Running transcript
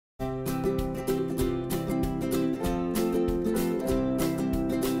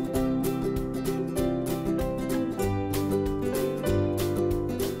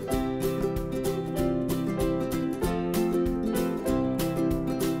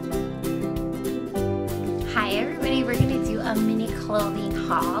Hi everybody, we're going to do a mini clothing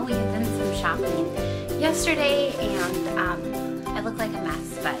haul. We have done some shopping yesterday and I look like a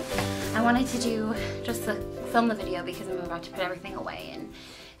mess, but I wanted to do just to film the video because I'm about to put everything away, and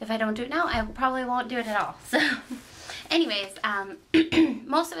if I don't do it now, I probably won't do it at all. So anyways,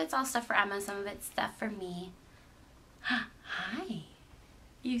 most of it's all stuff for Emma, some of it's stuff for me. Hi.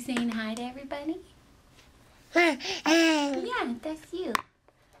 You saying hi to everybody? Yeah, that's you.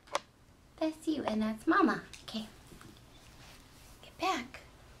 That's you, and that's Mama. Okay. Get back.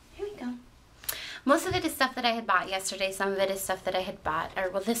 Here we go. Most of it is stuff that I had bought yesterday. Some of it is stuff that I had bought, or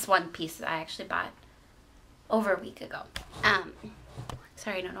well, this one piece I actually bought over a week ago.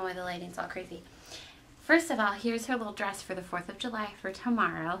 Sorry, I don't know why the lighting's all crazy. First of all, here's her little dress for the 4th of July for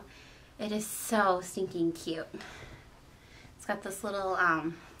tomorrow. It is so stinking cute. It's got this little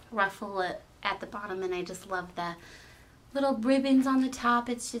ruffle at the bottom, and I just love the little ribbons on the top.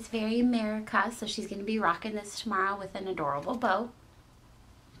 It's just very America, so she's going to be rocking this tomorrow with an adorable bow.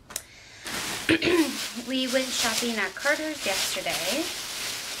 We went shopping at Carter's yesterday,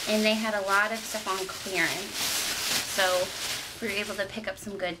 and they had a lot of stuff on clearance, so we were able to pick up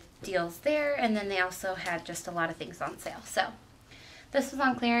some good deals there, and then they also had just a lot of things on sale. So this was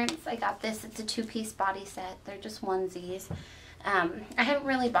on clearance. I got this. It's a 2-piece body set. They're just onesies. I hadn't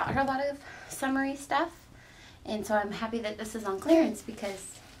really bought her a lot of summery stuff, and so I'm happy that this is on clearance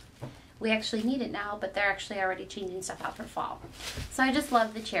because we actually need it now, but they're actually already changing stuff out for fall. So I just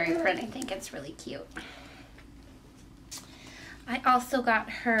love the cherry print. I think it's really cute. I also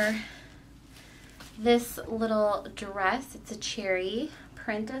got her this little dress. It's a cherry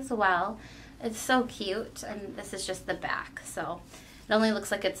print as well. It's so cute, and this is just the back, so it only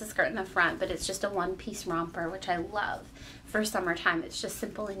looks like it's a skirt in the front, but it's just a 1-piece romper, which I love for summertime. It's just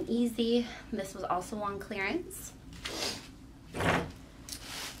simple and easy. This was also on clearance.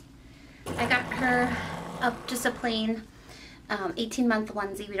 I got her just a plain 18-month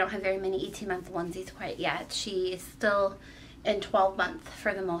onesie. We don't have very many 18-month onesies quite yet. She is still in 12-month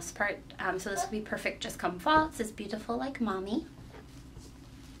for the most part, so this would be perfect just come fall. It's as beautiful like mommy.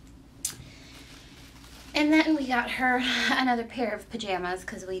 And then we got her another pair of pajamas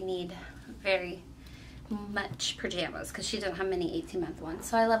because we need very much pajamas because she doesn't have many 18-month ones.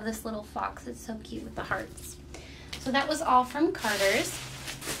 So I love this little fox. It's so cute with the hearts. So that was all from Carter's.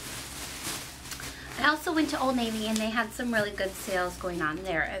 I also went to Old Navy, and they had some really good sales going on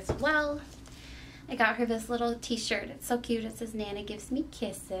there as well. I got her this little t-shirt. It's so cute. It says Nana gives me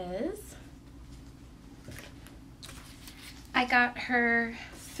kisses. I got her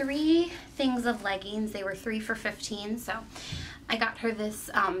 3 things of leggings. They were 3 for $15, so I got her this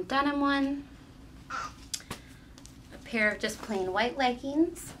denim one, a pair of just plain white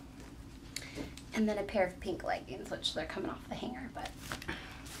leggings, and then a pair of pink leggings, which they're coming off the hanger, but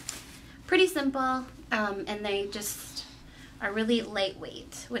pretty simple, and they just are really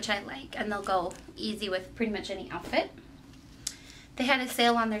lightweight, which I like, and they'll go easy with pretty much any outfit. They had a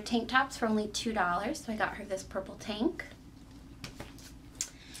sale on their tank tops for only $2, so I got her this purple tank.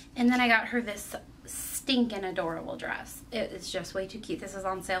 And then I got her this stinking adorable dress. It is just way too cute. This is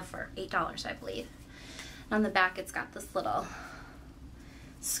on sale for $8, I believe. And on the back, it's got this little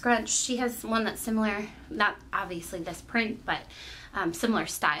scrunch. She has one that's similar, not obviously this print, but similar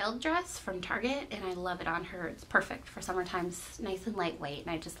styled dress from Target, and I love it on her. It's perfect for summertime. It's nice and lightweight,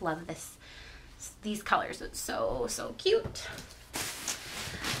 and I just love these colors. It's so, so cute.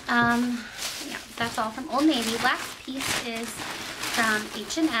 Yeah, that's all from Old Navy. Last piece is from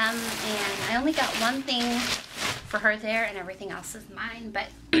H&M, and I only got one thing for her there, and everything else is mine, but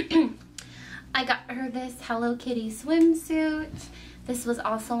I got her this Hello Kitty swimsuit. This was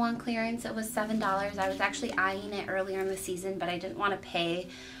also on clearance. It was $7. I was actually eyeing it earlier in the season, but I didn't want to pay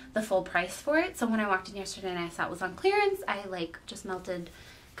the full price for it, so when I walked in yesterday and I saw it was on clearance, I just melted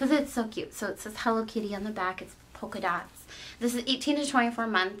because it's so cute. So it says Hello Kitty on the back. It's polka dots. This is 18 to 24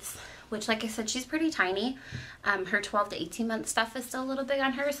 months, which, like I said, she's pretty tiny. Her 12 to 18 month stuff is still a little big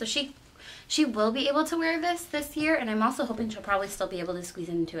on her, so she will be able to wear this year, and I'm also hoping she'll probably still be able to squeeze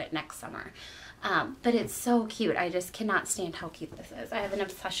into it next summer. But it's so cute. I just cannot stand how cute this is. I have an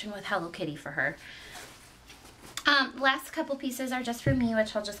obsession with Hello Kitty for her. Last couple pieces are just for me,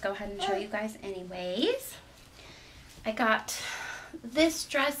 which I'll just go ahead and show you guys anyways. I got this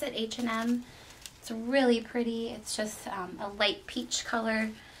dress at H&M. It's really pretty. It's just a light peach color.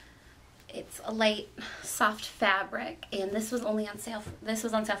 It's a light soft fabric, and this was only on sale. This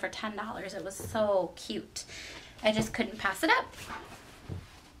was on sale for $10. It was so cute. I just couldn't pass it up.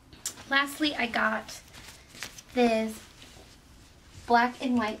 Lastly, I got this black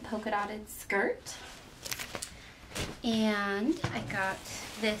and white polka dotted skirt, and I got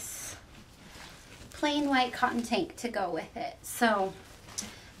this plain white cotton tank to go with it. So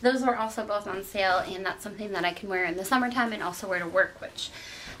those were also both on sale, and that's something that I can wear in the summertime and also wear to work, which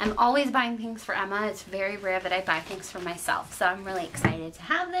I'm always buying things for Emma. It's very rare that I buy things for myself, so I'm really excited to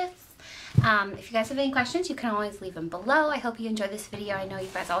have this. If you guys have any questions, you can always leave them below. I hope you enjoyed this video. I know you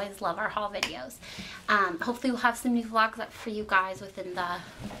guys always love our haul videos. Hopefully we'll have some new vlogs up for you guys within the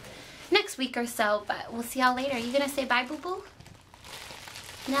next week or so, but we'll see y'all later. Are you gonna say bye, boo-boo?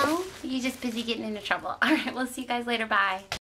 No? You're just busy getting into trouble. Alright, we'll see you guys later. Bye.